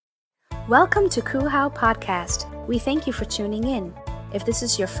Welcome to Kuhau Podcast. We thank you for tuning in. If this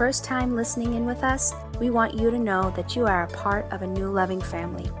is your first time listening in with us, we want you to know that you are a part of a new loving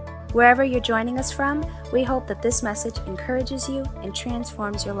family. Wherever you're joining us from, we hope that this message encourages you and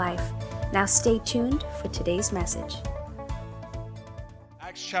transforms your life. Now stay tuned for today's message.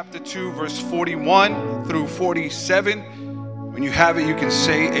 Acts chapter 2, verse 41 through 47. When you have it, you can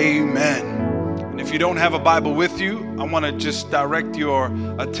say amen. And if you don't have a Bible with you, I want to just direct your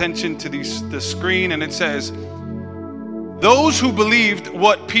attention to the screen, and it says, those who believed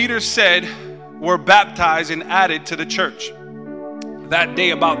what Peter said were baptized and added to the church. That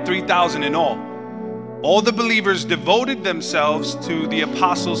day, about 3,000 in all. All the believers devoted themselves to the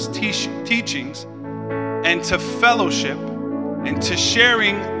apostles' teachings and to fellowship and to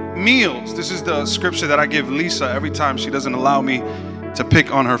sharing meals. This is the scripture that I give Lisa every time she doesn't allow me to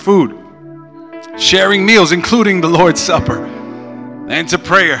pick on her food. Sharing meals, including the Lord's Supper, and to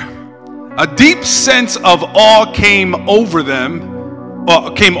prayer. A deep sense of awe came over them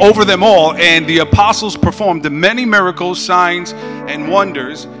all, and the apostles performed many miracles, signs, and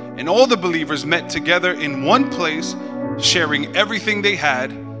wonders, and all the believers met together in one place, sharing everything they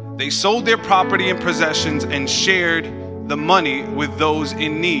had. They sold their property and possessions and shared the money with those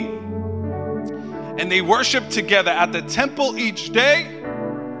in need. And they worshiped together at the temple each day,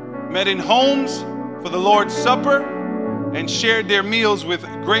 met in homes for the Lord's Supper, and shared their meals with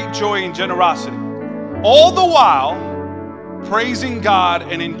great joy and generosity, all the while praising God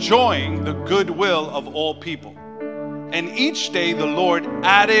and enjoying the goodwill of all people. And each day the Lord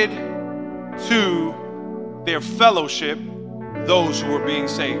added to their fellowship those who were being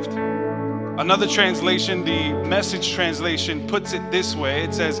saved. Another translation, the Message translation, puts it this way.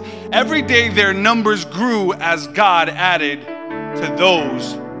 It says, every day their numbers grew as God added to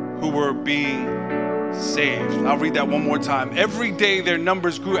those who were being saved. I'll read that one more time. Every day their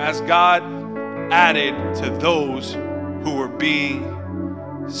numbers grew as God added to those who were being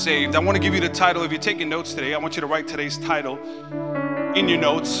saved. I want to give you the title. If you're taking notes today, I want you to write today's title in your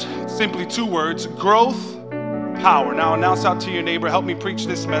notes. It's simply two words: growth, power. Now announce out to your neighbor, help me preach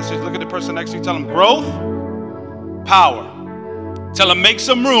this message. Look at the person next to you, tell them growth, power. Tell them make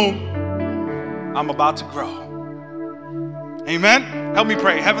some room, I'm about to grow. Amen. Help me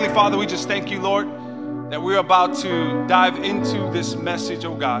pray. Heavenly Father, we just thank you, Lord, that we're about to dive into this message,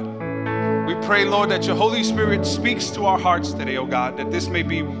 oh God. We pray, Lord, that your Holy Spirit speaks to our hearts today, oh God, that this may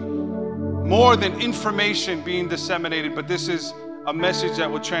be more than information being disseminated, but this is a message that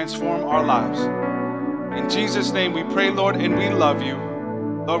will transform our lives. In Jesus' name we pray, Lord, and we love you.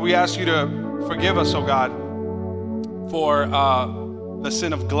 Lord, we ask you to forgive us, oh God, for the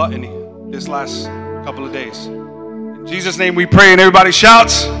sin of gluttony this last couple of days. In Jesus' name we pray, and everybody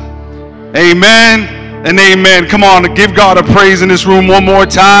shouts, amen and amen. Come on, give God a praise in this room one more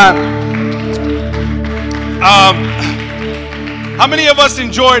time. How many of us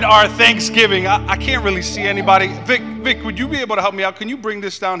enjoyed our Thanksgiving? I can't really see anybody. Vic, would you be able to help me out? Can you bring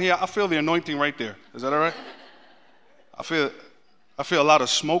this down here? I feel the anointing right there. Is that all right? I feel a lot of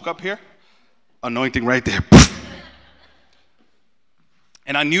smoke up here. Anointing right there.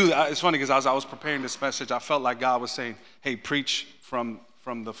 And I knew that. It's funny because as I was preparing this message, I felt like God was saying, hey, preach from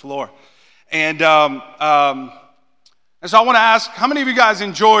the floor. And so I want to ask, how many of you guys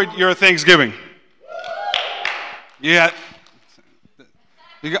enjoyed your Thanksgiving? Yeah.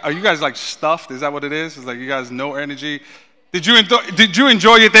 Are you guys like stuffed? Is that what it is? It's like you guys no energy. Did you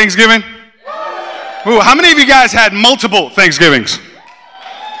enjoy your Thanksgiving? Ooh, how many of you guys had multiple Thanksgivings?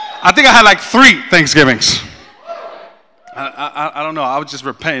 I think I had like 3 Thanksgivings. I don't know. I was just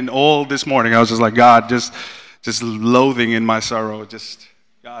repenting all this morning. I was just like, God, just loathing in my sorrow. Just,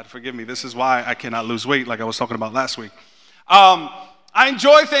 God, forgive me. This is why I cannot lose weight like I was talking about last week. I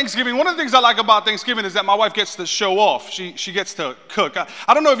enjoy Thanksgiving. One of the things I like about Thanksgiving is that my wife gets to show off. She gets to cook.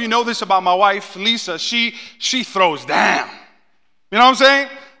 I don't know if you know this about my wife, Lisa. She throws down. You know what I'm saying?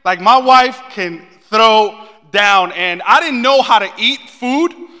 Like my wife can throw down, and I didn't know how to eat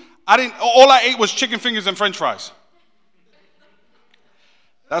food. All I ate was chicken fingers and French fries.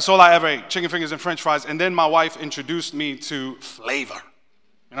 That's all I ever ate, chicken fingers and French fries. And then my wife introduced me to flavor.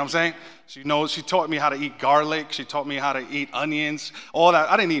 You know what I'm saying? She taught me how to eat garlic. She taught me how to eat onions, all that.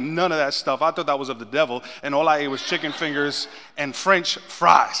 I didn't eat none of that stuff. I thought that was of the devil. And all I ate was chicken fingers and French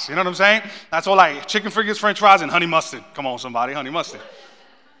fries. You know what I'm saying? That's all I ate. Chicken fingers, French fries, and honey mustard. Come on, somebody, honey mustard.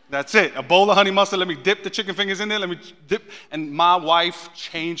 That's it. A bowl of honey mustard. Let me dip the chicken fingers in there. Let me dip. And my wife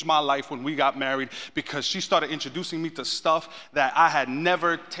changed my life when we got married because she started introducing me to stuff that I had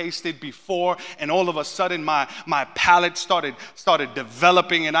never tasted before. And all of a sudden, my palate started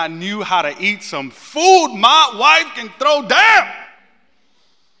developing, and I knew how to eat some food my wife can throw down.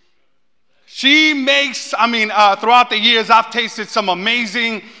 She makes, throughout the years, I've tasted some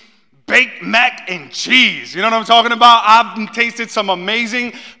amazing baked mac and cheese. You know what I'm talking about? I've tasted some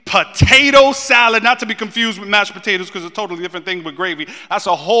amazing potato salad, not to be confused with mashed potatoes because it's a totally different thing with gravy. That's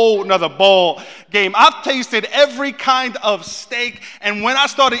a whole nother ball game. I've tasted every kind of steak, and when I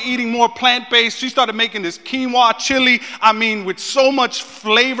started eating more plant-based, she started making this quinoa chili, with so much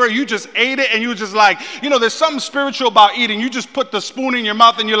flavor. You just ate it, and you were just like, there's something spiritual about eating. You just put the spoon in your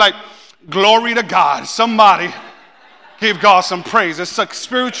mouth, and you're like, glory to God. Somebody give God some praise. It's a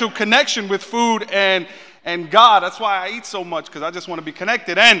spiritual connection with food and God. That's why I eat so much, because I just want to be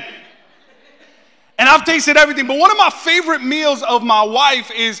connected. And I've tasted everything. But one of my favorite meals of my wife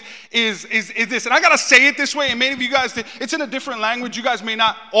is this. And I got to say it this way. And many of you guys, it's in a different language. You guys may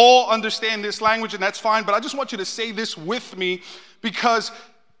not all understand this language, and that's fine. But I just want you to say this with me, because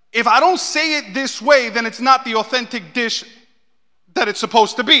if I don't say it this way, then it's not the authentic dish that it's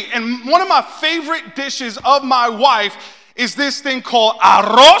supposed to be. And one of my favorite dishes of my wife is this thing called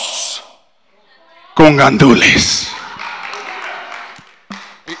arroz con gandules.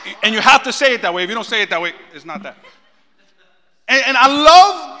 And you have to say it that way. If you don't say it that way, it's not that. And I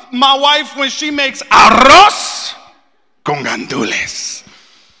love my wife when she makes arroz con gandules.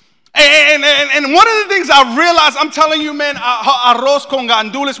 And one of the things I realized, I'm telling you, man, arroz con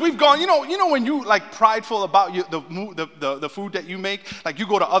gandules, we've gone, you know when you like prideful about the food that you make, like you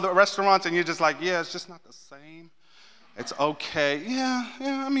go to other restaurants and you're just like, yeah, it's just not the same. It's okay.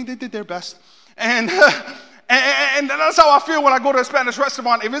 Yeah, they did their best. And that's how I feel when I go to a Spanish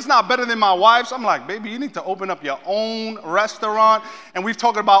restaurant. If it's not better than my wife's, I'm like, baby, you need to open up your own restaurant. And we've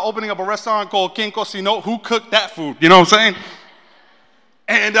talked about opening up a restaurant called Quien Cocinó. Who cooked that food? You know what I'm saying?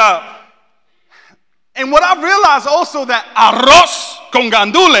 And what I realized also that arroz con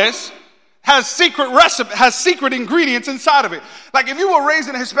gandules has secret ingredients inside of it. Like if you were raised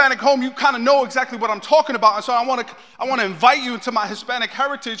in a Hispanic home, you kind of know exactly what I'm talking about. And so I want to invite you into my Hispanic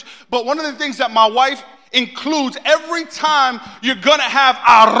heritage. But one of the things that my wife includes every time you're gonna have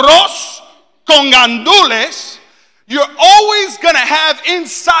arroz con gandules, you're always gonna have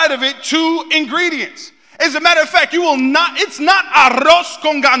inside of it 2 ingredients. As a matter of fact, it's not arroz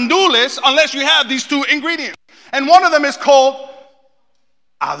con gandules unless you have these 2 ingredients. And one of them is called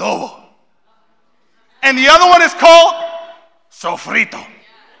adobo. And the other one is called sofrito.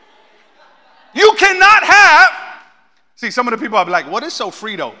 You cannot have, some of the people are like, what is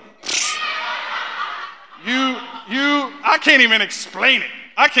sofrito? I can't even explain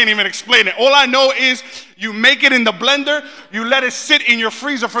it. All I know is you make it in the blender, you let it sit in your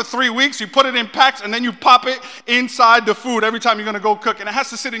freezer for 3 weeks, you put it in packs, and then you pop it inside the food every time you're going to go cook. And it has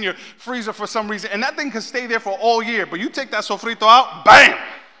to sit in your freezer for some reason. And that thing can stay there for all year. But you take that sofrito out, bam,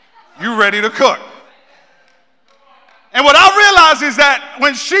 you're ready to cook. And what I realized is that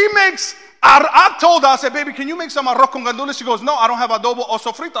when she makes, I told her, I said, baby, can you make some arroz con gandules? She goes, no, I don't have adobo or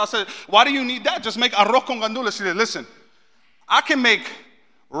sofrito. I said, why do you need that? Just make arroz con gandules. She said, listen, I can make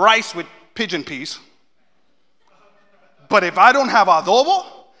rice with pigeon peas, but if I don't have adobo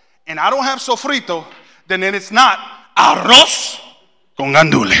and I don't have sofrito, then it's not arroz con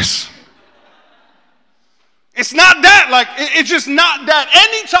gandules. It's not that. It's just not that.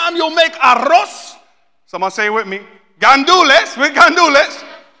 Anytime you'll make arroz, someone say it with me, gandules,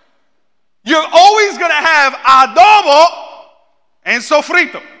 you're always going to have adobo and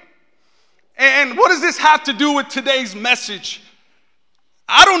sofrito. And what does this have to do with today's message?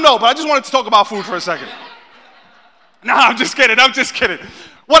 I don't know, but I just wanted to talk about food for a second. No, I'm just kidding. The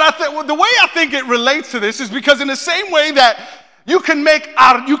way I think it relates to this is because in the same way that you can't make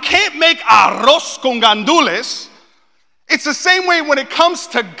arroz con gandules, it's the same way when it comes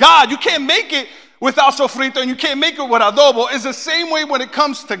to God. You can't make it without sofrito, and you can't make it with adobo. It's the same way when it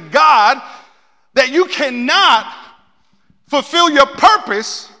comes to God, that you cannot fulfill your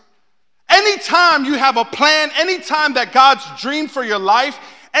purpose anytime you have a plan, anytime that God's dream for your life,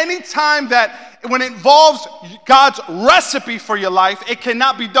 anytime that when it involves God's recipe for your life, it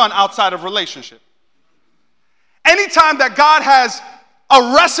cannot be done outside of relationship. Anytime that God has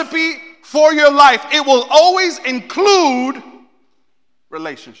a recipe for your life, it will always include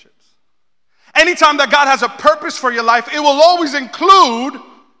relationships. Anytime that God has a purpose for your life, it will always include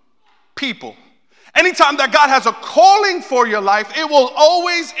people. Anytime that God has a calling for your life, it will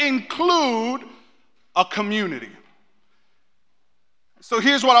always include a community. So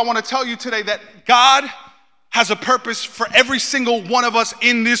here's what I want to tell you today, that God has a purpose for every single one of us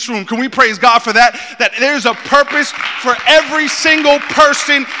in this room. Can we praise God for that? That there's a purpose for every single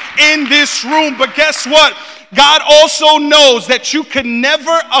person in this room. But guess what? God also knows that you can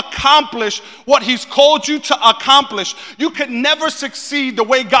never accomplish what he's called you to accomplish. You could never succeed the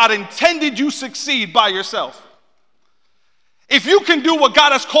way God intended you succeed by yourself. If you can do what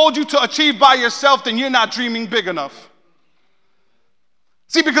God has called you to achieve by yourself, then you're not dreaming big enough.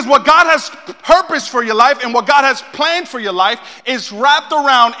 See, because what God has purposed for your life and what God has planned for your life is wrapped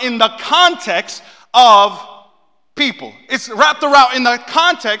around in the context of people. It's wrapped around in the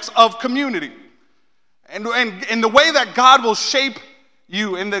context of community. And the way that God will shape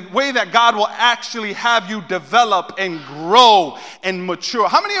you, in the way that God will actually have you develop and grow and mature.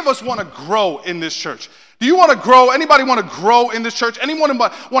 How many of us want to grow in this church? Do you want to grow? Anybody want to grow in this church? Anyone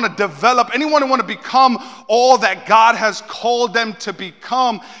want to develop? Anyone want to become all that God has called them to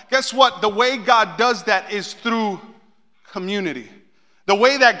become? Guess what? The way God does that is through community. The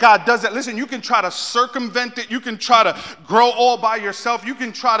way that God does that, listen, you can try to circumvent it. You can try to grow all by yourself. You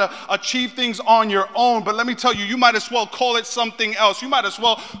can try to achieve things on your own. But let me tell you, you might as well call it something else. You might as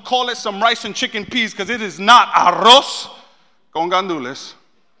well call it some rice and chicken peas, because it is not arroz con gandules.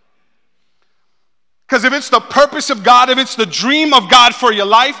 Because if it's the purpose of God, if it's the dream of God for your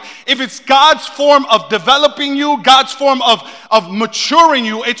life, if it's God's form of developing you, God's form of maturing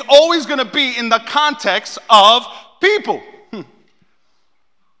you, it's always going to be in the context of people.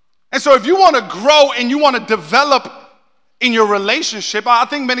 And so if you want to grow and you want to develop in your relationship, I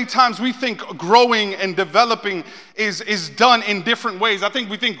think many times we think growing and developing is done in different ways. I think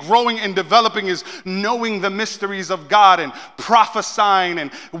we think growing and developing is knowing the mysteries of God and prophesying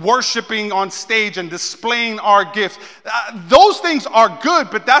and worshiping on stage and displaying our gifts. Those things are good,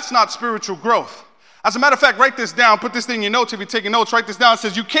 but that's not spiritual growth. As a matter of fact, write this down. Put this thing in your notes. If you're taking notes, write this down. It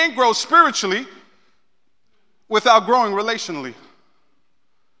says you can't grow spiritually without growing relationally.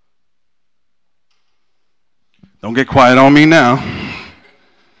 Don't get quiet on me now.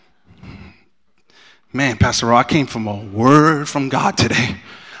 Man, Pastor Ro, I came from a word from God today.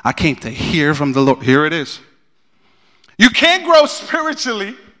 I came to hear from the Lord. Here it is. You can't grow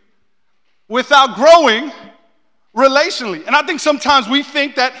spiritually without growing relationally. And I think sometimes we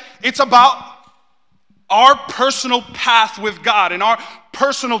think that it's about our personal path with God and our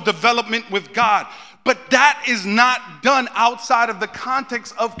personal development with God. But that is not done outside of the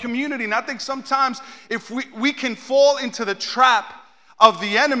context of community. And I think sometimes if we can fall into the trap of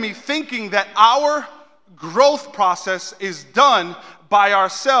the enemy thinking that our growth process is done by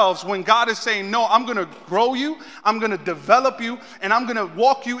ourselves, when God is saying, no, I'm going to grow you, I'm going to develop you, and I'm going to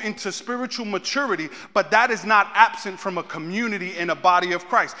walk you into spiritual maturity. But that is not absent from a community in a body of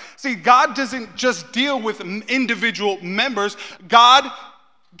Christ. See, God doesn't just deal with individual members. God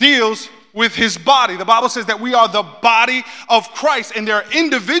deals with his body. The Bible says that we are the body of Christ, and there are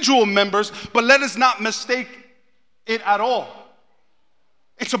individual members, but let us not mistake it at all.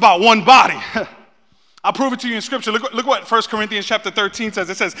 It's about one body. I'll prove it to you in Scripture. Look what 1 Corinthians chapter 13 says.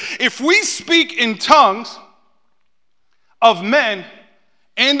 It says, if we speak in tongues of men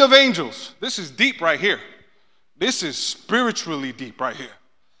and of angels, this is deep right here. This is spiritually deep right here.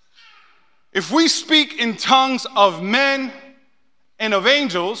 If we speak in tongues of men and of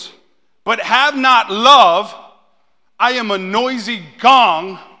angels, but have not love, I am a noisy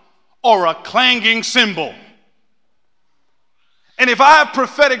gong or a clanging cymbal. And if I have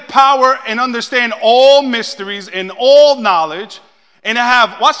prophetic power and understand all mysteries and all knowledge, and I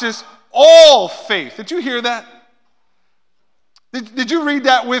have, watch this, all faith. Did you hear that? Did you read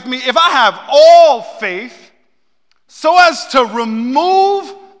that with me? If I have all faith so as to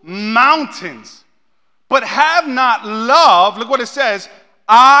remove mountains, but have not love, look what it says,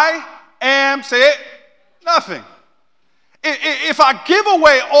 I am, say it, nothing. If I give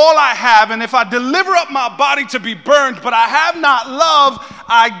away all I have, and if I deliver up my body to be burned, but I have not love,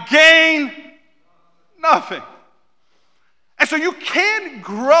 I gain nothing. And so you can't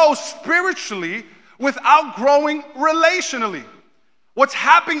grow spiritually without growing relationally. What's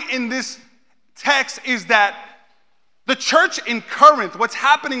happening in this text is that the church in Corinth, what's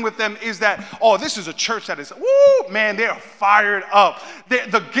happening with them is that, oh, this is a church that is, woo, man, they're fired up.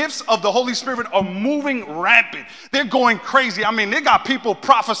 The gifts of the Holy Spirit are moving rampant. They're going crazy. I mean, they got people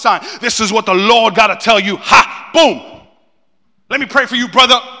prophesying. This is what the Lord got to tell you. Ha, boom. Let me pray for you,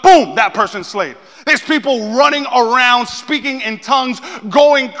 brother. Boom, that person's slayed. There's people running around, speaking in tongues,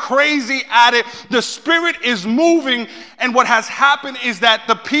 going crazy at it. The Spirit is moving, and what has happened is that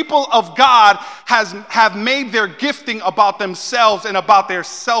the people of God have made their gifting about themselves and about their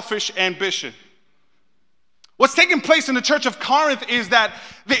selfish ambition. What's taking place in the church of Corinth is that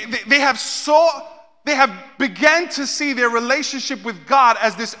they have begun to see their relationship with God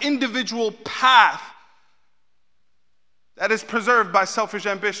as this individual path that is preserved by selfish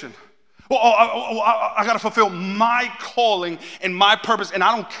ambition. I got to fulfill my calling and my purpose, and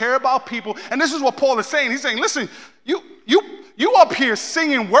I don't care about people. And this is what Paul is saying. He's saying, listen, you up here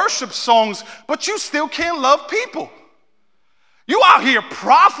singing worship songs, but you still can't love people. You out here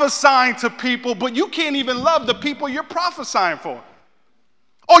prophesying to people, but you can't even love the people you're prophesying for.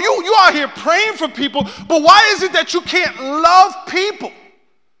 Oh, you out here praying for people, but why is it that you can't love people?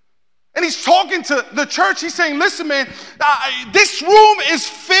 And he's talking to the church. He's saying, listen, man, this room is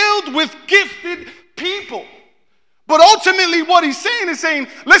filled with gifted people. But ultimately what he's saying,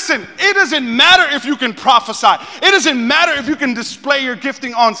 listen, it doesn't matter if you can prophesy. It doesn't matter if you can display your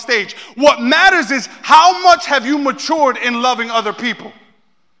gifting on stage. What matters is how much have you matured in loving other people.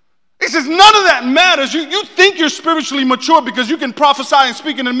 He says none of that matters. You think you're spiritually mature because you can prophesy and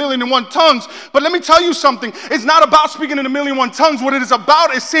speak in 1,000,001 tongues. But let me tell you something. It's not about speaking in 1,000,001 tongues. What it is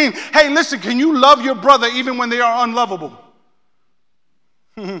about is saying, hey, listen, can you love your brother even when they are unlovable?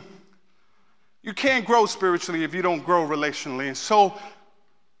 You can't grow spiritually if you don't grow relationally. And so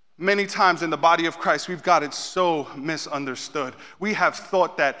many times in the body of Christ, we've got it so misunderstood. We have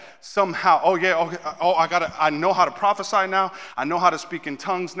thought that somehow, I know how to prophesy now. I know how to speak in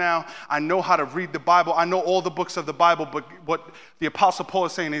tongues now. I know how to read the Bible. I know all the books of the Bible. But what the Apostle Paul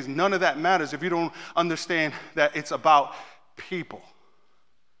is saying is none of that matters if you don't understand that it's about people.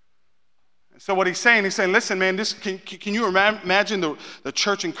 So what he's saying, listen, man, can you imagine the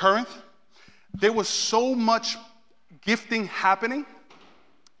church in Corinth? There was so much gifting happening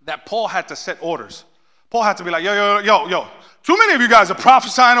that Paul had to set orders. Paul had to be like, yo. Too many of you guys are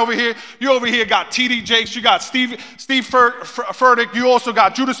prophesying over here. You over here got T.D. Jakes. You got Steve Furtick. You also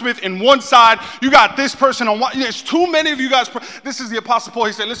got Judah Smith in one side. You got this person on one. There's too many of you guys. This is the Apostle Paul.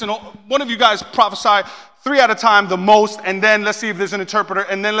 He said, listen, one of you guys prophesy 3 at a time, the most, and then let's see if there's an interpreter,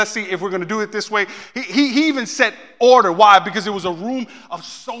 and then let's see if we're going to do it this way. He even set order. Why? Because it was a room of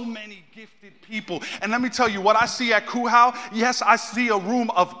so many gifted people. And let me tell you, what I see at Kuhau, yes, I see a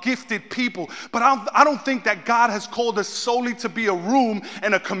room of gifted people, but I don't think that God has called us solely to be a room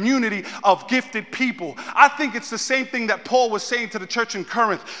and a community of gifted people. I think it's the same thing that Paul was saying to the church in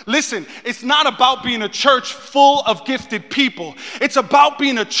Corinth. Listen, it's not about being a church full of gifted people. It's about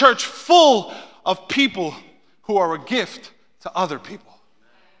being a church full of people who are a gift to other people.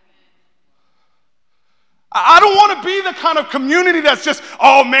 I don't want to be the kind of community that's just,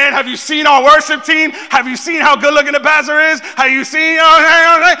 oh man, have you seen our worship team? Have you seen how good looking the pastor is? Have you seen,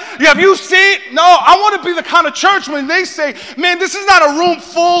 have you seen? No, I want to be the kind of church when they say, man, this is not a room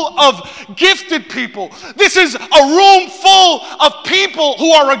full of gifted people. This is a room full of people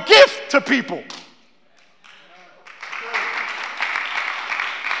who are a gift to people.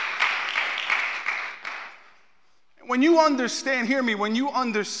 When you understand, hear me, when you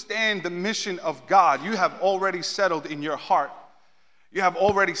understand the mission of God, you have already settled in your heart. You have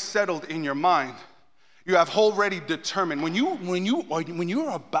already settled in your mind. You have already determined. When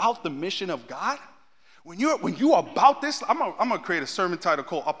you're about the mission of God, when you're about this, I'm gonna create a sermon title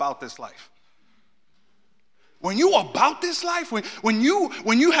called About This Life. When you about this life, when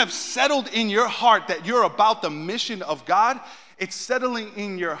you have settled in your heart that you're about the mission of God, it's settling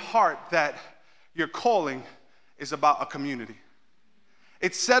in your heart that your calling is about a community.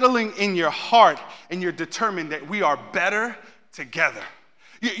 It's settling in your heart and you're determined that we are better together.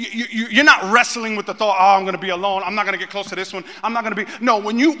 You're not wrestling with the thought, oh, I'm going to be alone. I'm not going to get close to this one. I'm not going to be. No,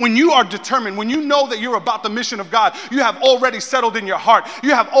 when you are determined, when you know that you're about the mission of God, you have already settled in your heart.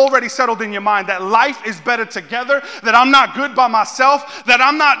 You have already settled in your mind that life is better together, that I'm not good by myself, that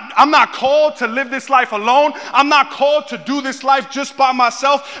I'm not called to live this life alone. I'm not called to do this life just by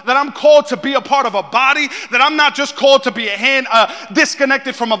myself, that I'm called to be a part of a body, that I'm not just called to be a hand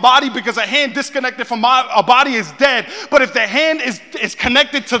disconnected from a body, because a hand disconnected from a body is dead. But if the hand is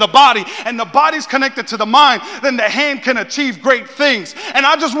connected to the body and the body's connected to the mind, then the hand can achieve great things. And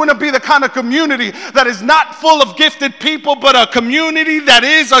I just want to be the kind of community that is not full of gifted people, but a community that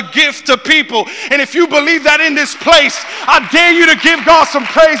is a gift to people. And if you believe that in this place, I dare you to give God some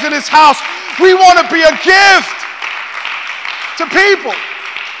praise in this house. We want to be a gift to people.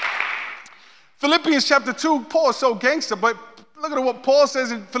 Philippians chapter 2, Paul is so gangster, but look at what Paul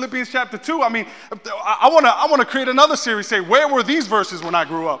says in Philippians chapter 2. I mean, I want to create another series, say, where were these verses when I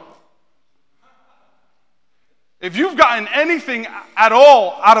grew up? If you've gotten anything at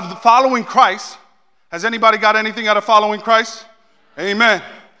all out of the following Christ, has anybody got anything out of following Christ? Amen.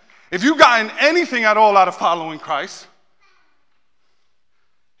 If you've gotten anything at all out of following Christ,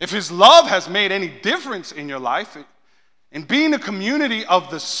 if his love has made any difference in your life, and being a community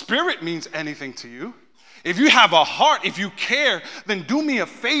of the Spirit means anything to you, if you have a heart, if you care, then do me a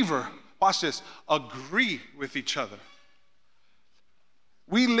favor. Watch this. Agree with each other.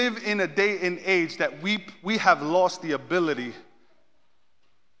 We live in a day and age that we have lost the ability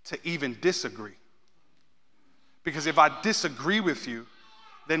to even disagree. Because if I disagree with you,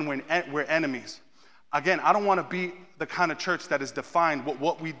 then we're enemies. Again, I don't want to be the kind of church that is defined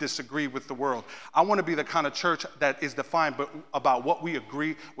what we disagree with the world. I want to be the kind of church that is defined about what we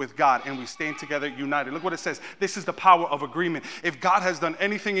agree with God, and we stand together united. Look what it says. This is the power of agreement. If God has done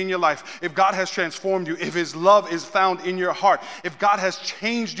anything in your life, if God has transformed you, if his love is found in your heart, if God has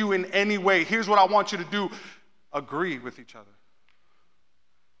changed you in any way, here's what I want you to do. Agree with each other.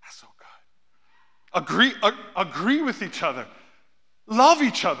 That's so good. Agree with each other. Love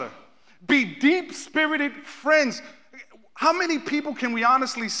each other. Be deep-spirited friends. How many people can we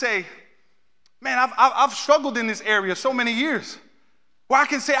honestly say, man, I've struggled in this area so many years, where I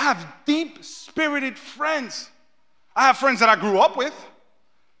can say I have deep-spirited friends. I have friends that I grew up with.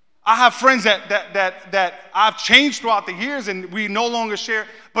 I have friends that I've changed throughout the years and we no longer share.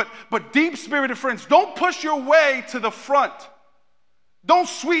 But deep-spirited friends, don't push your way to the front. Don't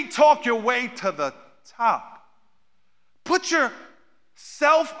sweet talk your way to the top. Put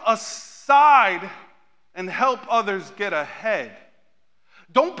yourself aside and help others get ahead.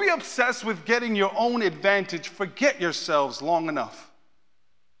 Don't be obsessed with getting your own advantage. Forget yourselves long enough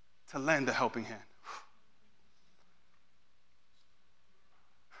to lend a helping hand.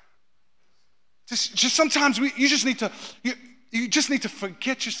 Just sometimes you just need to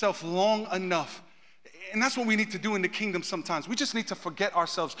forget yourself long enough. And that's what we need to do in the kingdom sometimes. We just need to forget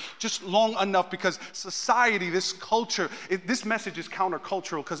ourselves just long enough, because society, this culture, this message is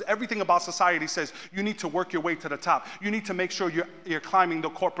countercultural, because everything about society says you need to work your way to the top. You need to make sure you're climbing the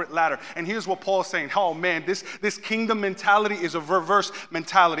corporate ladder. And here's what Paul's saying. Oh man, this kingdom mentality is a reverse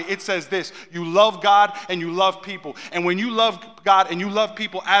mentality. It says this: you love God and you love people. And when you love God and you love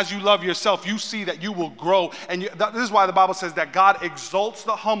people as you love yourself, you see that you will grow. And this is why the Bible says that God exalts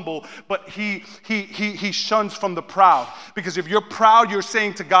the humble, but he shuns from the proud. Because if you're proud, you're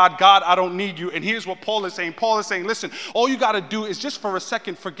saying to God, God, I don't need you. And here's what Paul is saying. Paul is saying, listen, all you got to do is just for a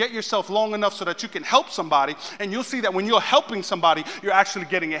second forget yourself long enough so that you can help somebody. And you'll see that when you're helping somebody, you're actually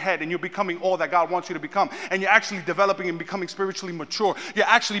getting ahead and you're becoming all that God wants you to become. And you're actually developing and becoming spiritually mature. You're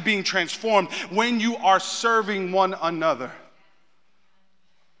actually being transformed when you are serving one another.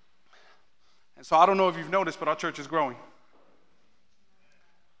 And so I don't know if you've noticed, but our church is growing.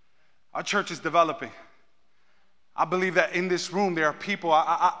 Our church is developing. I believe that in this room there are people,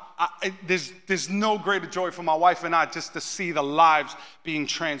 there's no greater joy for my wife and I just to see the lives being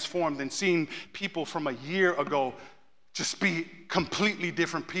transformed and seeing people from a year ago just be completely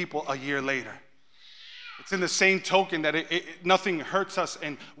different people a year later. It's in the same token that nothing hurts us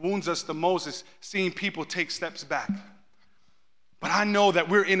and wounds us the most is seeing people take steps back. But I know that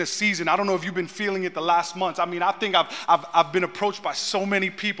we're in a season. I don't know if you've been feeling it the last months. I mean, I think I've been approached by so many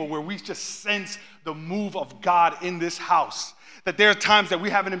people where we just sense the move of God in this house. That there are times that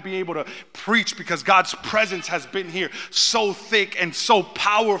we haven't been able to preach because God's presence has been here so thick and so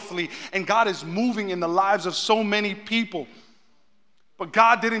powerfully. And God is moving in the lives of so many people. But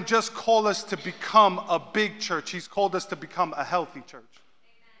God didn't just call us to become a big church. He's called us to become a healthy church.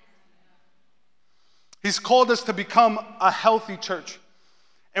 He's called us to become a healthy church.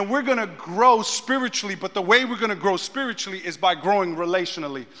 And we're going to grow spiritually, but the way we're going to grow spiritually is by growing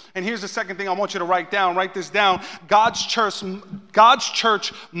relationally. And here's the second thing I want you to write down. Write this down. God's church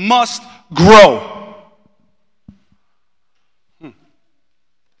must grow.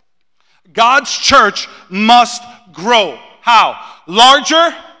 God's church must grow. How?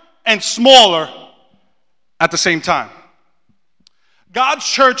 Larger and smaller at the same time. God's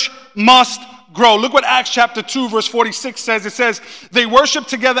church must grow. Look what Acts chapter 2 verse 46 says. It says, they worshiped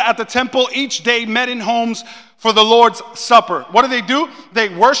together at the temple each day, met in homes for the Lord's Supper. What do? They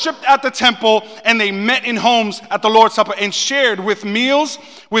worshiped at the temple and they met in homes at the Lord's Supper and shared with meals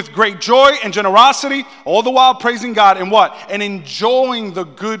with great joy and generosity, all the while praising God and what? And enjoying the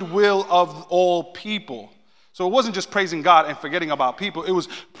goodwill of all people. So it wasn't just praising God and forgetting about people. It was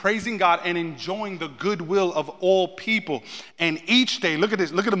praising God and enjoying the goodwill of all people. And each day, look at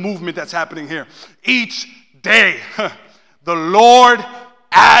this, look at the movement that's happening here. Each day, the Lord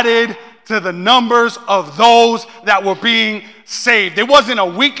added to the numbers of those that were being saved. It wasn't a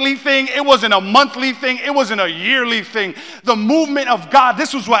weekly thing. It wasn't a monthly thing. It wasn't a yearly thing. The movement of God,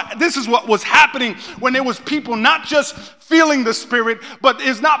 this is what was happening when there was people not just feeling the Spirit, but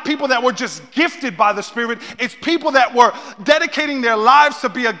it's not people that were just gifted by the Spirit. It's people that were dedicating their lives to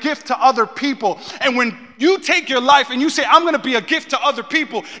be a gift to other people. And when you take your life and you say, I'm going to be a gift to other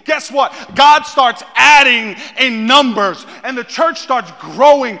people, guess what? God starts adding in numbers and the church starts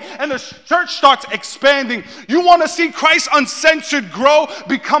growing and the church starts expanding. You want to see Christ unseat uncensored grow,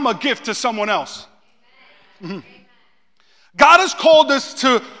 become a gift to someone else. Mm-hmm. God has called us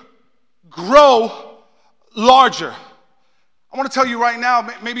to grow larger. I want to tell you right now,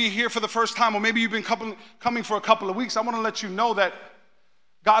 maybe you're here for the first time, or maybe you've been coming for a couple of weeks. I want to let you know that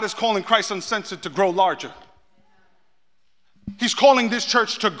God is calling Christ Uncensored to grow larger. He's calling this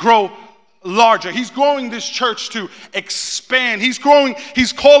church to grow larger. He's growing this church to expand. He's calling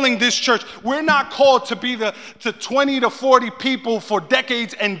this church. We're not called to be to 20 to 40 people for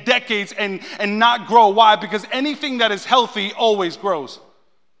decades and decades and not grow. Why? Because anything that is healthy always grows.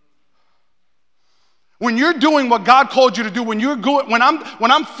 When you're doing what God called you to do, when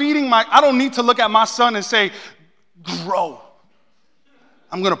I'm feeding I don't need to look at my son and say, grow.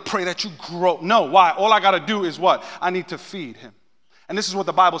 I'm going to pray that you grow. No, why? All I got to do is what? I need to feed him. And this is what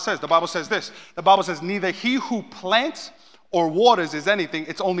the Bible says. The Bible says this. The Bible says, neither he who plants or waters is anything.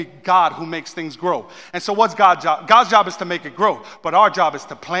 It's only God who makes things grow. And so what's God's job? God's job is to make it grow. But our job is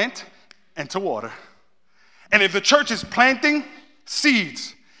to plant and to water. And if the church is planting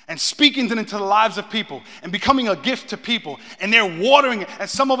seeds and speaking into the lives of people and becoming a gift to people, and they're watering it, and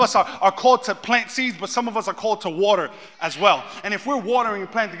some of us are called to plant seeds, but some of us are called to water as well. And if we're watering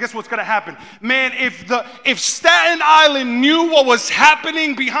and planting, guess what's going to happen? Man, if Staten Island knew what was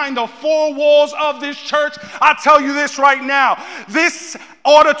happening behind the four walls of this church, I tell you this right now, this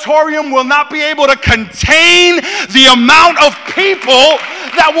auditorium will not be able to contain the amount of people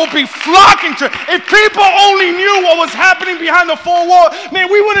that will be flocking to. If people only knew what was happening behind the four walls,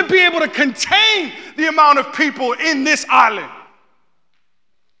 man, we wouldn't be able to contain the amount of people in this island.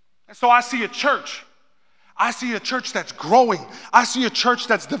 And so I see a church. I see a church that's growing. I see a church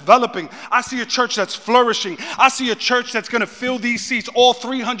that's developing. I see a church that's flourishing. I see a church that's going to fill these seats, all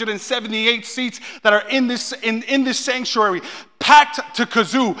 378 seats that are in this sanctuary, packed to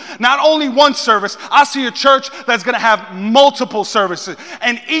kazoo. Not only one service, I see a church that's going to have multiple services,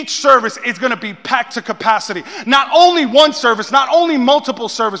 and each service is going to be packed to capacity. Not only one service, not only multiple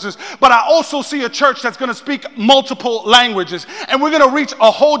services, but I also see a church that's going to speak multiple languages, and we're going to reach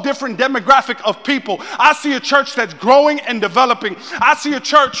a whole different demographic of people. I see a church that's growing and developing. I see a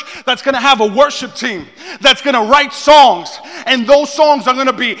church that's going to have a worship team that's going to write songs, and those songs are going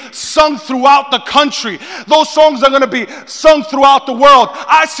to be sung throughout the country. Those songs are going to be sung throughout the world.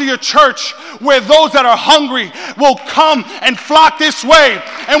 I see a church where those that are hungry will come and flock this way.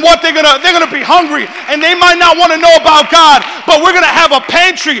 And what they're gonna be hungry, and they might not want to know about God, but we're gonna have a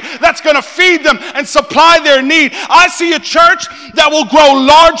pantry that's gonna feed them and supply their need. I see a church that will grow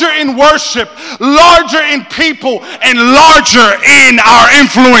larger in worship, larger in people, and larger in our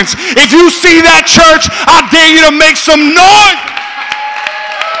influence. If you see that church, I dare you to make some noise.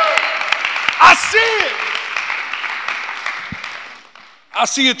 I see it. I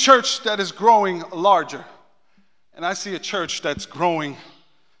see a church that is growing larger, and I see a church that's growing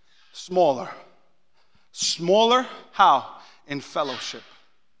smaller. Smaller, how? In fellowship.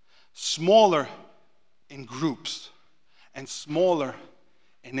 Smaller in groups, and smaller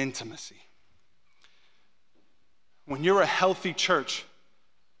in intimacy. When you're a healthy church,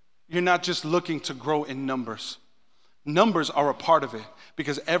 you're not just looking to grow in numbers. Numbers are a part of it,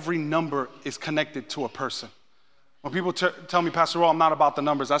 because every number is connected to a person. When people tell me, Pastor Roll, I'm not about the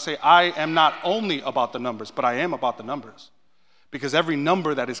numbers, I say, I am not only about the numbers, but I am about the numbers. Because every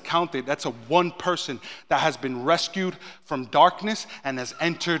number that is counted, that's a one person that has been rescued from darkness and has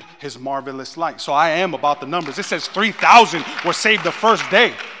entered his marvelous light. So I am about the numbers. It says 3,000 were saved the first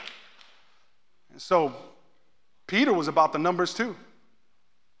day. And so Peter was about the numbers too.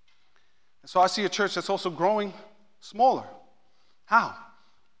 And so I see a church that's also growing smaller. How?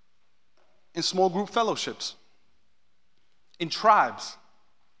 In small group fellowships. In tribes.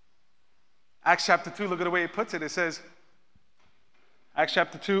 Acts chapter 2, look at the way it puts it. It says, Acts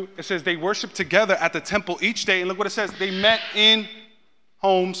chapter 2, it says they worshiped together at the temple each day. And look what it says. They met in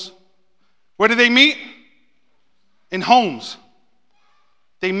homes. Where did they meet? In homes.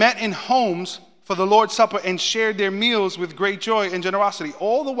 They met in homes for the Lord's Supper and shared their meals with great joy and generosity,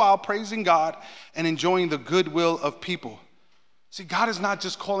 all the while praising God and enjoying the goodwill of people. See, God is not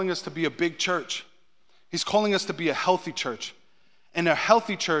just calling us to be a big church. He's calling us to be a healthy church. And a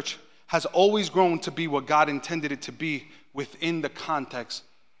healthy church has always grown to be what God intended it to be within the context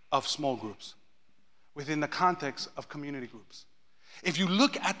of small groups, within the context of community groups. If you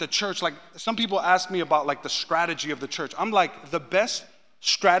look at the church, like some people ask me about like the strategy of the church. I'm like, the best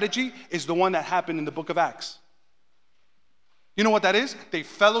strategy is the one that happened in the book of Acts. You know what that is? They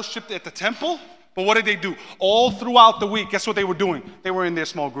fellowshiped at the temple, but what did they do? All throughout the week, guess what they were doing? They were in their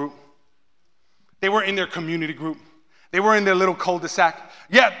small group. They were in their community group. They were in their little cul-de-sac.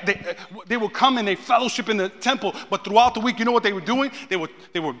 Yeah, they would come and they fellowship in the temple, but throughout the week, you know what they were doing? They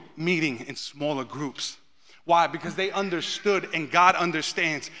were meeting in smaller groups. Why? Because they understood, and God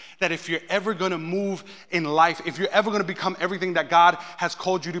understands, that if you're ever going to move in life, if you're ever going to become everything that God has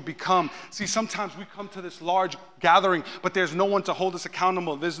called you to become. See, sometimes we come to this large gathering, but there's no one to hold us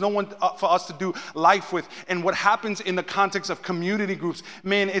accountable. There's no one for us to do life with. And what happens in the context of community groups,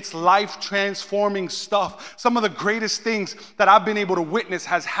 man, it's life-transforming stuff. Some of the greatest things that I've been able to witness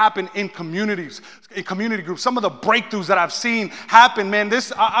has happened in community groups. Some of the breakthroughs that I've seen happen, man,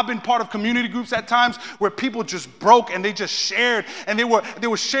 I've been part of community groups at times where people just broke and they just shared, and they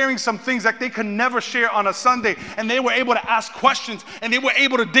were sharing some things that they could never share on a Sunday, and they were able to ask questions, and they were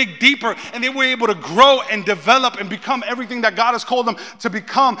able to dig deeper, and they were able to grow and develop and become everything that God has called them to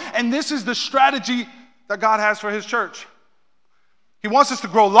become. And this is the strategy that God has for his church. He wants us to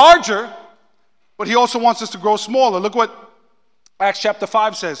grow larger, but he also wants us to grow smaller. Look what Acts chapter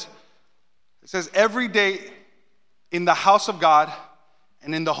 5 says. It says, every day in the house of God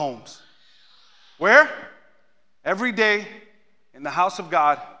and in the homes. Where? Every day in the house of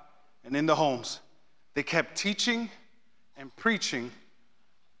God and in the homes. They kept teaching and preaching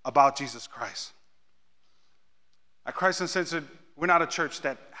about Jesus Christ. At Christ Uncensored, we're not a church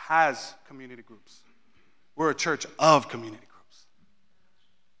that has community groups. We're a church of community groups.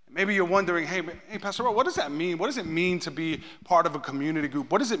 Maybe you're wondering, hey, Pastor Rob, what does that mean? What does it mean to be part of a community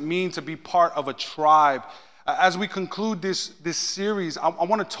group? What does it mean to be part of a tribe? As we conclude this series, I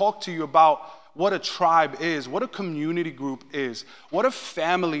want to talk to you about what a tribe is, what a community group is, what a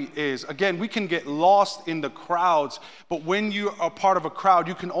family is. Again, we can get lost in the crowds, but when you are part of a crowd,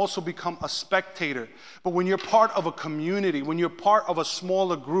 you can also become a spectator. But when you're part of a community, when you're part of a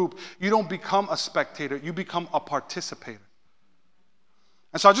smaller group, you don't become a spectator, you become a participator.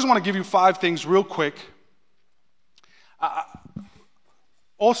 And so I just want to give you 5 things real quick.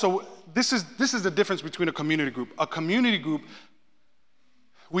 Also, this is the difference between a community group. A community group,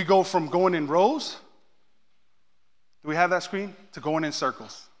 we go from going in rows, do we have that screen? To going in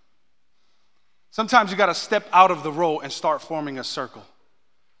circles. Sometimes you got to step out of the row and start forming a circle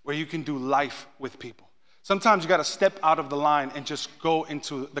where you can do life with people. Sometimes you got to step out of the line and just go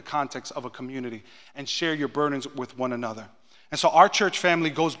into the context of a community and share your burdens with one another. And so our church family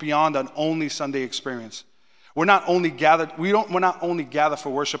goes beyond an only Sunday experience. We're not only gathered for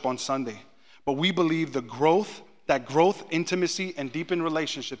worship on Sunday, but we believe that growth, intimacy, and deepened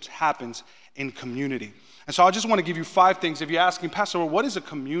relationships happens in community. And so I just want to give you 5 things. If you're asking, Pastor, what is a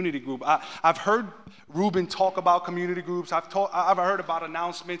community group? I've heard Ruben talk about community groups. I've heard about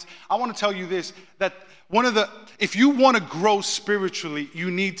announcements. I want to tell you this, that if you want to grow spiritually,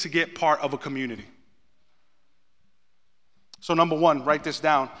 you need to get part of a community. So number 1, write this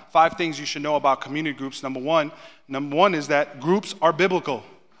down. 5 things you should know about community groups. Number one is that groups are biblical.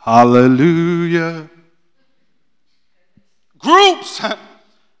 Hallelujah. Groups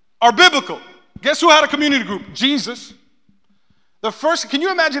are biblical. Guess who had a community group? Jesus. Can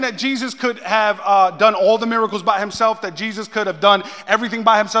you imagine that Jesus could have done all the miracles by himself, that Jesus could have done everything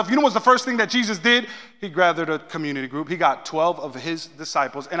by himself? You know what's the first thing that Jesus did? He gathered a community group. He got 12 of his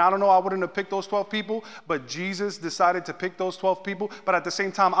disciples. And I don't know, I wouldn't have picked those 12 people, but Jesus decided to pick those 12 people. But at the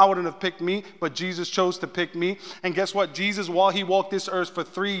same time, I wouldn't have picked me, but Jesus chose to pick me. And guess what? Jesus, while he walked this earth for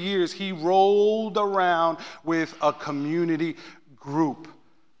 3 years, he rolled around with a community group.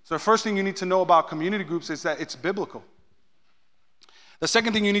 So the first thing you need to know about community groups is that it's biblical. The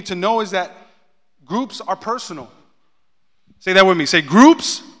second thing you need to know is that groups are personal. Say that with me. Say,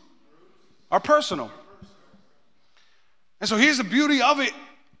 groups are personal. And so here's the beauty of it.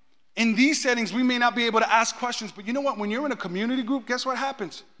 In these settings, we may not be able to ask questions, but you know what? When you're in a community group, guess what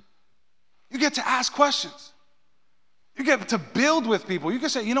happens? You get to ask questions. You get to build with people. You can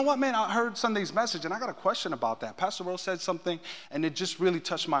say, you know what, man, I heard Sunday's message, and I got a question about that. Pastor Rose said something, and it just really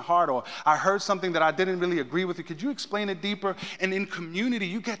touched my heart. Or I heard something that I didn't really agree with. Could you explain it deeper? And in community,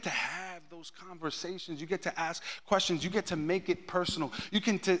 you get to have those conversations. You get to ask questions. You get to make it personal. You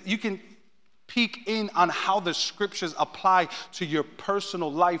can peek in on how the scriptures apply to your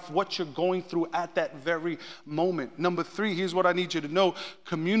personal life, what you're going through at that very moment. Number 3, here's what I need you to know.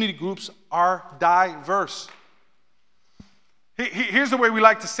 Community groups are diverse. Here's the way we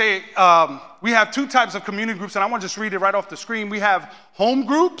like to say it. We have 2 types of community groups, and I want to just read it right off the screen. We have home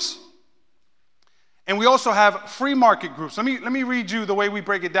groups, and we also have free market groups. Let me read you the way we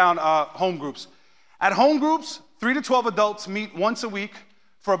break it down, home groups. At home groups, 3 to 12 adults meet once a week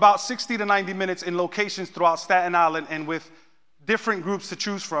for about 60 to 90 minutes in locations throughout Staten Island, and with different groups to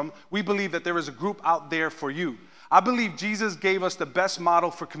choose from. We believe that there is a group out there for you. I believe Jesus gave us the best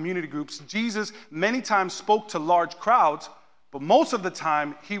model for community groups. Jesus many times spoke to large crowds, but most of the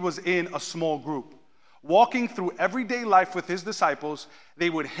time he was in a small group. Walking through everyday life with his disciples, they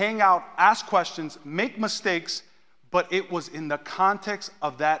would hang out, ask questions, make mistakes, but it was in the context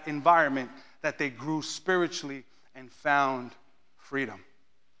of that environment that they grew spiritually and found freedom.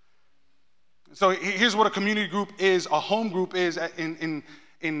 So here's what a community group is, a home group is in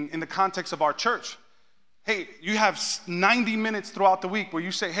the context of our church. Hey, you have 90 minutes throughout the week where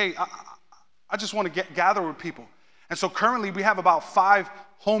you say, hey, I just want to gather with people. And so currently we have about 5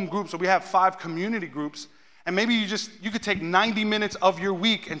 home groups, or we have 5 community groups. And maybe you could take 90 minutes of your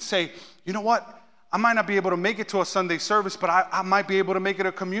week and say, you know what? I might not be able to make it to a Sunday service, but I might be able to make it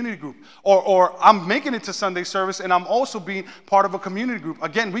a community group. Or I'm making it to Sunday service, and I'm also being part of a community group.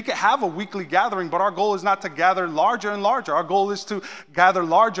 Again, we could have a weekly gathering, but our goal is not to gather larger and larger. Our goal is to gather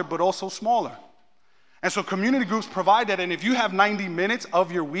larger, but also smaller. And so community groups provide that. And if you have 90 minutes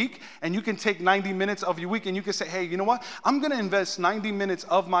of your week, and you can take 90 minutes of your week, and you can say, hey, you know what? I'm going to invest 90 minutes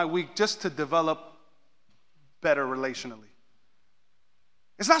of my week just to develop better relationally.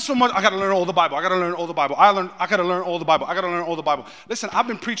 It's not so much, I got to learn all the Bible. I got to learn all the Bible. I got to learn all the Bible. I got to learn all the Bible. Listen, I've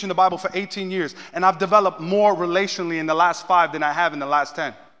been preaching the Bible for 18 years, and I've developed more relationally in the last 5 than I have in the last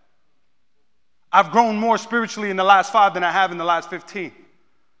 10. I've grown more spiritually in the last 5 than I have in the last 15.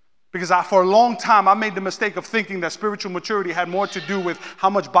 Because for a long time, I made the mistake of thinking that spiritual maturity had more to do with how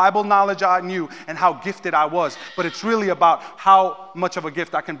much Bible knowledge I knew and how gifted I was. But it's really about how much of a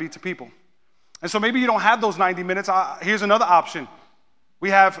gift I can be to people. And so maybe you don't have those 90 minutes. Here's another option. We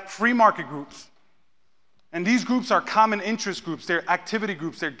have free market groups. And these groups are common interest groups. They're activity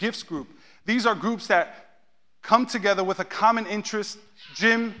groups. They're gifts group. These are groups that come together with a common interest: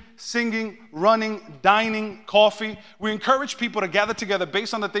 gym, singing, running, dining, coffee. We encourage people to gather together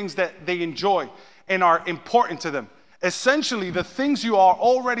based on the things that they enjoy and are important to them. Essentially, the things you are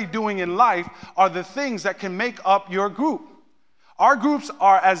already doing in life are the things that can make up your group. Our groups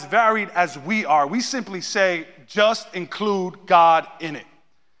are as varied as we are. We simply say, just include God in it.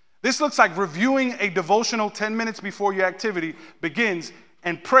 This looks like reviewing a devotional 10 minutes before your activity begins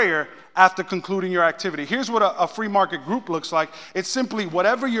and prayer after concluding your activity. Here's what a free market group looks like. It's simply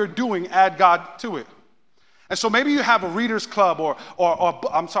whatever you're doing, add God to it. And so maybe you have a readers club or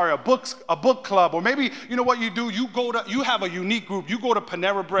a book club, or maybe you know what you do, you have a unique group. You go to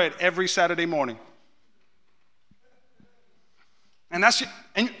Panera Bread every Saturday morning. And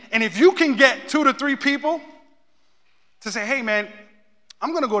and if you can get 2 to 3 people to say, hey man,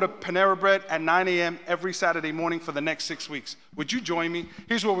 I'm going to go to Panera Bread at 9 a.m. every Saturday morning for the next 6 weeks. Would you join me?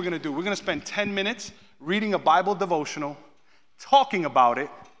 Here's what we're going to do. We're going to spend 10 minutes reading a Bible devotional, talking about it,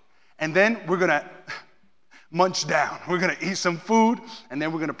 and then we're going to munch down. We're going to eat some food, and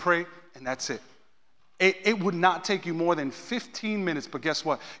then we're going to pray, and that's it. It would not take you more than 15 minutes, but guess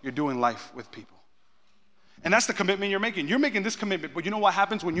what? You're doing life with people. And that's the commitment you're making. You're making this commitment, but you know what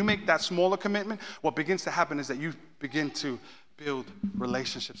happens when you make that smaller commitment? What begins to happen is that you begin to build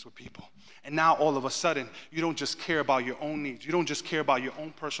relationships with people. And now all of a sudden, you don't just care about your own needs. You don't just care about your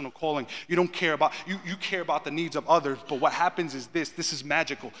own personal calling. You don't care about, you care about the needs of others. But what happens is this is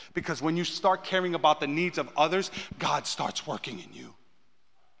magical. Because when you start caring about the needs of others, God starts working in you.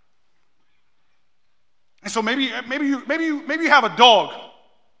 And so maybe you have a dog.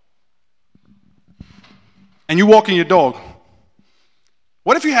 And you're walking your dog.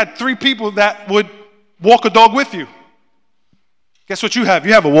 What if you had 3 people that would walk a dog with you? Guess what you have?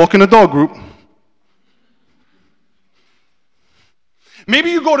 You have a walking a dog group. Maybe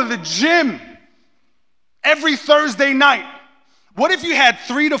you go to the gym every Thursday night. What if you had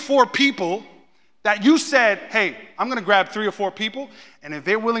 3 to 4 people that you said, hey, I'm going to grab 3 or 4 people, and if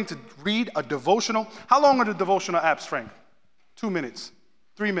they're willing to read a devotional, how long are the devotional apps, Frank? 2 minutes,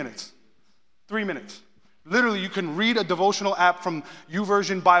 3 minutes, 3 minutes. Literally, you can read a devotional app from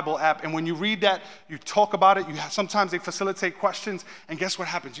YouVersion Bible app, and when you read that, you talk about it. Sometimes they facilitate questions, and guess what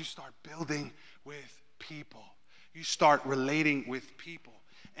happens? You start building with people. You start relating with people,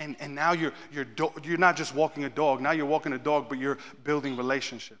 and now you're not just walking a dog. Now you're walking a dog, but you're building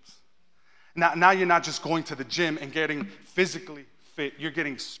relationships. Now you're not just going to the gym and getting physically fit. You're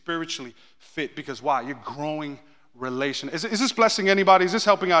getting spiritually fit because why? You're growing relation. Is this blessing anybody? Is this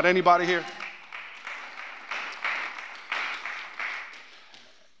helping out anybody here?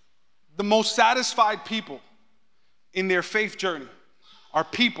 The most satisfied people in their faith journey are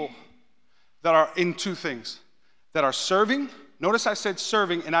people that are in 2 things. That are serving. Notice I said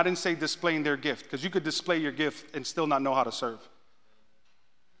serving, and I didn't say displaying their gift, because you could display your gift and still not know how to serve.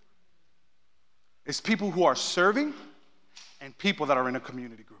 It's people who are serving and people that are in a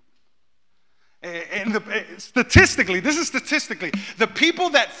community group. Statistically, the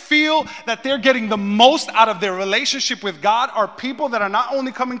people that feel that they're getting the most out of their relationship with God are people that are not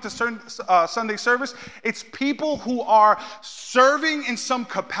only coming to Sunday service, it's people who are serving in some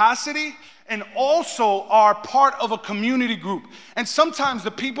capacity and also are part of a community group. And sometimes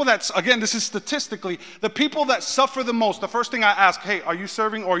the people again, this is statistically, the people that suffer the most, the first thing I ask, hey, are you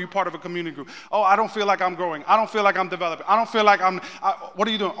serving or are you part of a community group? Oh, I don't feel like I'm growing. I don't feel like I'm developing. I don't feel like what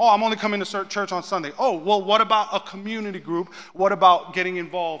are you doing? Oh, I'm only coming to church on Sunday. Oh, well, what about a community group? What about getting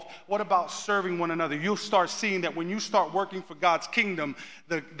involved? What about serving one another? You'll start seeing that when you start working for God's kingdom,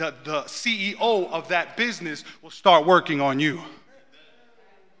 the CEO of that business will start working on you.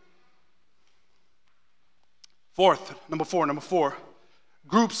 Number four,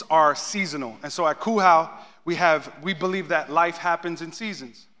 groups are seasonal. And so at Kuhau, we believe that life happens in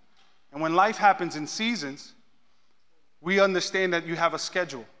seasons. And when life happens in seasons, we understand that you have a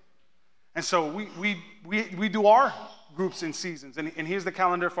schedule. And so we do our groups in seasons. And here's the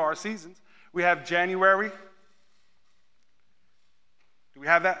calendar for our seasons. We have January. Do we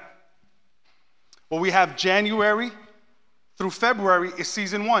have that? Well, we have January through February is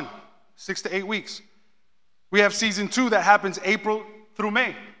season 1, 6 to 8 weeks. We have season 2 that happens April through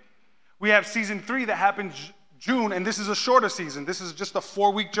May. We have season 3 that happens June, and this is a shorter season. This is just a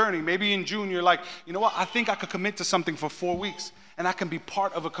 4-week journey. Maybe in June you're like, you know what, I think I could commit to something for 4 weeks, and I can be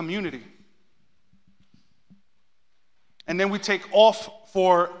part of a community. And then we take off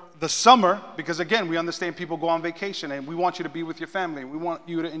for the summer, because again, we understand people go on vacation, and we want you to be with your family, and we want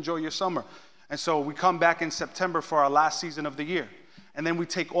you to enjoy your summer. And so we come back in September for our last season of the year. And then we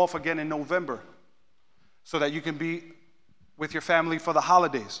take off again in November, so that you can be with your family for the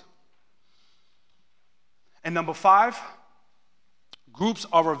holidays. And number 5, groups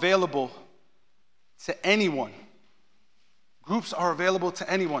are available to anyone. Groups are available to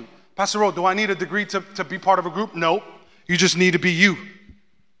anyone. Pastor Ro, do I need a degree to be part of a group? No, you just need to be you.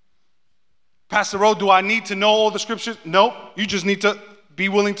 Pastor Ro, do I need to know all the scriptures? No, you just need to be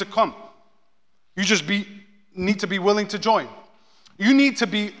willing to come. You just need to be willing to join. You need to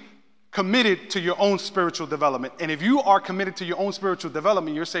be committed to your own spiritual development. And if you are committed to your own spiritual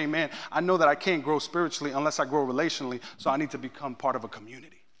development, you're saying, man, I know that I can't grow spiritually unless I grow relationally, so I need to become part of a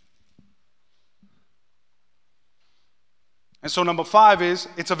community. And so number 5 is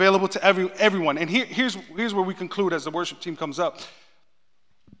it's available to everyone. And here's where we conclude as the worship team comes up.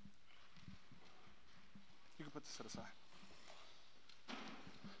 You can put this to the side.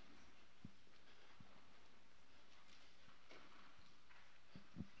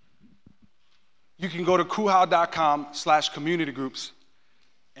 You can go to kuhau.com/community groups,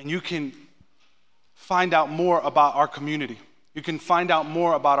 and you can find out more about our community. You can find out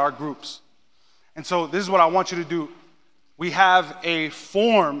more about our groups. And so this is what I want you to do. We have a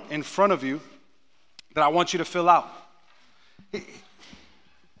form in front of you that I want you to fill out.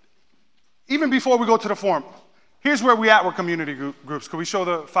 Even before we go to the form, here's where we at with community groups. Can we show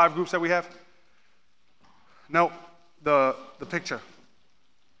the 5 groups that we have? No, the picture.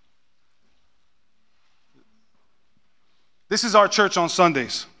 This is our church on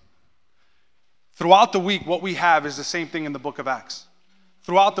Sundays. Throughout the week, what we have is the same thing in the book of Acts.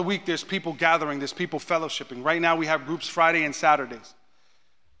 Throughout the week, there's people gathering, there's people fellowshipping. Right now, we have groups Friday and Saturdays.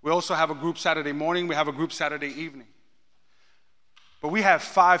 We also have a group Saturday morning. We have a group Saturday evening. But we have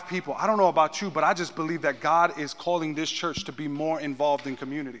 5 people. I don't know about you, but I just believe that God is calling this church to be more involved in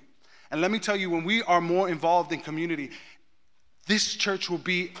community. And let me tell you, when we are more involved in community, this church will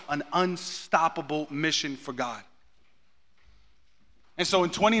be an unstoppable mission for God. And so in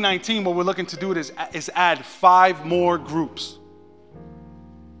 2019, what we're looking to do is add 5 more groups.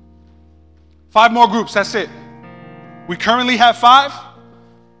 5 more groups, that's it. We currently have 5.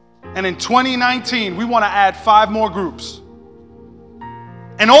 And in 2019, we want to add 5 more groups.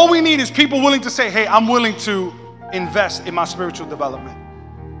 And all we need is people willing to say, hey, I'm willing to invest in my spiritual development.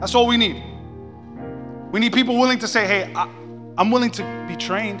 That's all we need. We need people willing to say, hey, I'm willing to be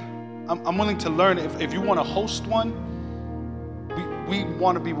trained. I'm willing to learn. If you want to host one, we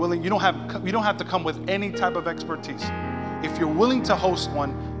want to be willing. You don't have to come with any type of expertise. If you're willing to host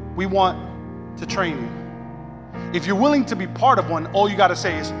one, we want to train you. If you're willing to be part of one, all you got to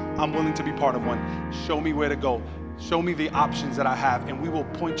say is, I'm willing to be part of one. Show me where to go. Show me the options that I have, and we will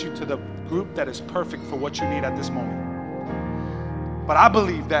point you to the group that is perfect for what you need at this moment. But I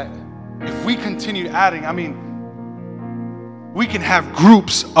believe that if we continue adding, we can have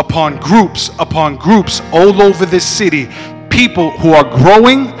groups upon groups upon groups all over this city. People who are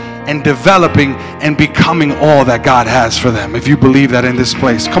growing and developing and becoming all that God has for them. If you believe that in this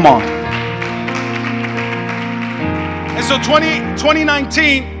place, come on. And so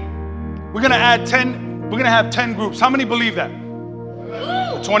 2019, We're going to have 10 groups. How many believe that?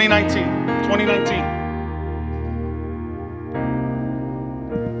 2019.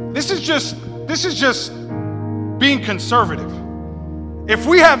 This is just being conservative. If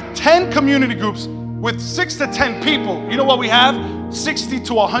we have 10 community groups with 6 to 10 people, you know what we have? 60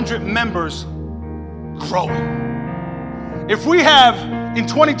 to 100 members growing. If we have, in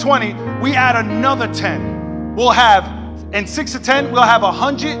 2020, we add another 10, we'll have, in 6 to 10, we'll have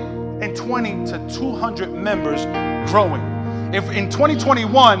 120 to 200 members growing. If in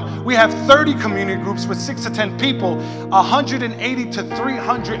 2021, we have 30 community groups with 6 to 10 people, 180 to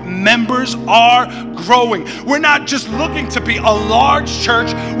 300 members are growing. We're not just looking to be a large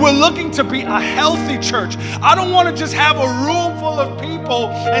church, we're looking to be a healthy church. I don't want to just have a room full of people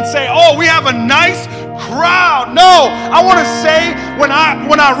and say, oh, we have a nice crowd. No, I want to say when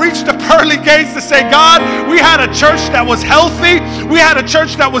I reached the pearly gates to say, God, we had a church that was healthy, we had a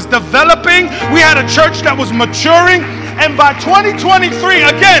church that was developing, we had a church that was maturing. And by 2023,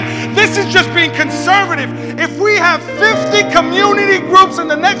 again, this is just being conservative. If we have 50 community groups in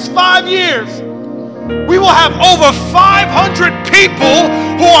the next 5 years, we will have over 500 people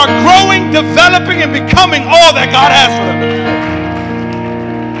who are growing, developing, and becoming all that God has for them.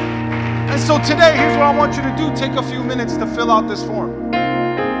 And so today, here's what I want you to do. Take a few minutes to fill out this form.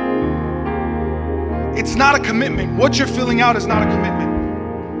 It's not a commitment. What you're filling out is not a commitment.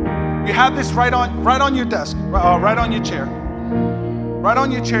 You have this right on your desk, right on your chair. Right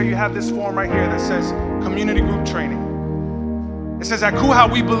on your chair, you have this form right here that says community group training. It says at Kuha,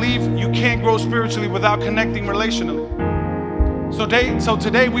 we believe you can't grow spiritually without connecting relationally. So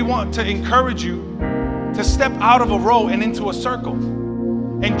today we want to encourage you to step out of a row and into a circle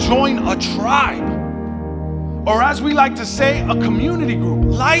and join a tribe. Or as we like to say, a community group.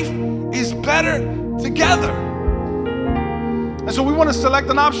 Life is better together. And so we want to select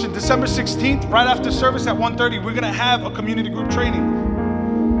an option. December 16th, right after service at 1:30, we're going to have a community group training.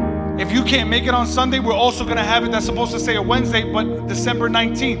 If you can't make it on Sunday, we're also going to have it, that's supposed to say a Wednesday, but December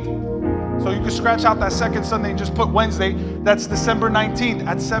 19th. So you can scratch out that second Sunday and just put Wednesday. That's December 19th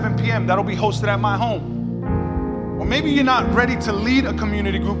at 7 p.m. That'll be hosted at my home. Or maybe you're not ready to lead a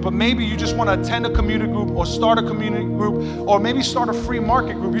community group, but maybe you just want to attend a community group or start a community group, or maybe start a free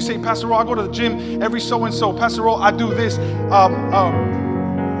market group. You say, Pastor Ro, I go to the gym every so-and-so. Pastor Ro, I do this.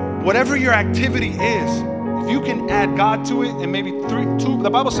 Whatever your activity is, if you can add God to it, and maybe 2, the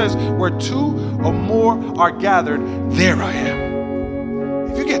Bible says where 2 or more are gathered, there I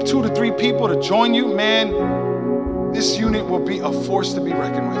am. If you get 2 to 3 people to join you, man, this unit will be a force to be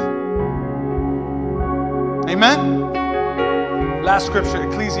reckoned with. Amen? Last scripture,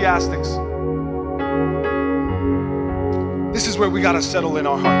 Ecclesiastes. This is where we got to settle in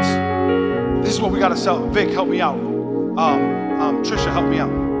our hearts. This is what we got to settle. Vic, help me out. Trisha, help me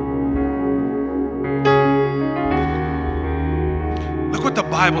out. Look what the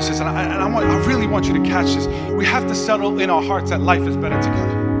Bible says, and I really want you to catch this. We have to settle in our hearts that life is better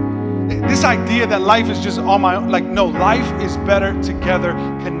together. This idea that life is just on my own, like, no, life is better together,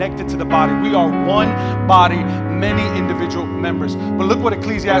 connected to the body. We are one body, many individual members. But look what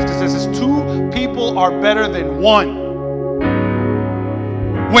Ecclesiastes says, is 2 people are better than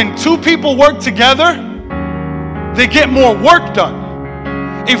 1. When 2 people work together, they get more work done.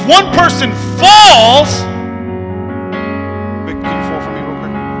 If one person falls, Vic, can you fall for me real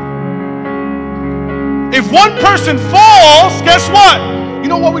quick? If one person falls, guess what? You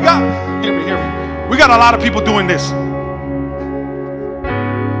know what we got? Hear me. We got a lot of people doing this.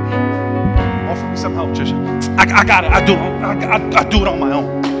 Offer me some help, Trisha. I got it. I do it on my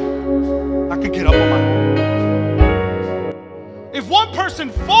own. I can get up on my own. If one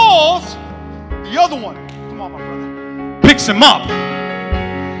person falls, the other one, come on, my brother, picks him up.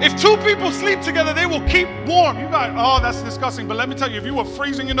 If 2 people sleep together, they will keep warm. You guys, oh, that's disgusting. But let me tell you, if you were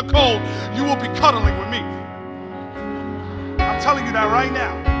freezing in the cold, you will be cuddling with me. I'm telling you that right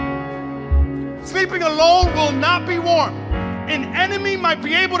now. Sleeping alone will not be warm. An enemy might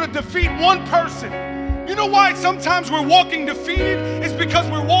be able to defeat one person. You know why sometimes we're walking defeated? It's because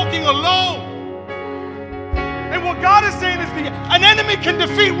we're walking alone. And what God is saying is an enemy can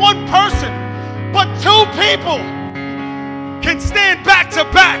defeat one person, but 2 people can stand back to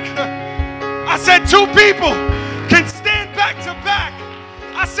back. I said 2 people can stand back to back.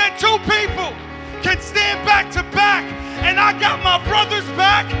 I said 2 people can stand back to back. And I got my brother's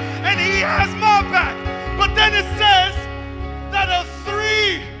back, and he has my back. But then it says that a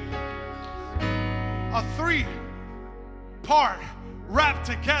 3-part wrapped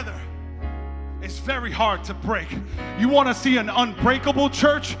together is very hard to break. You want to see an unbreakable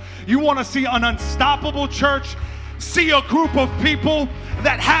church? You want to see an unstoppable church? See a group of people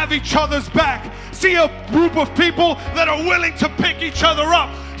that have each other's back. See a group of people that are willing to pick each other up.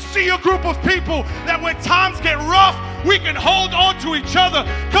 See a group of people that when times get rough, we can hold on to each other.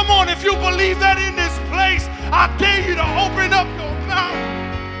 Come on, if you believe that in this place, I dare you to open up your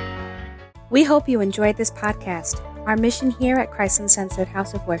mouth. We hope you enjoyed this podcast. Our mission here at Christ Uncensored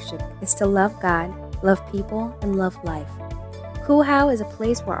House of Worship is to love God, love people, and love life. Cool How is a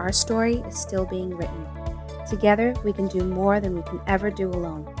place where our story is still being written. Together, we can do more than we can ever do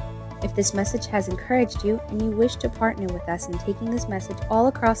alone. If this message has encouraged you and you wish to partner with us in taking this message all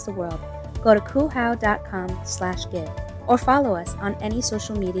across the world, go to coolhow.com/give or follow us on any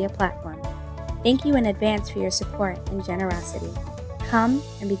social media platform. Thank you in advance for your support and generosity. Come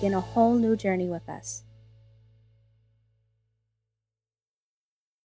and begin a whole new journey with us.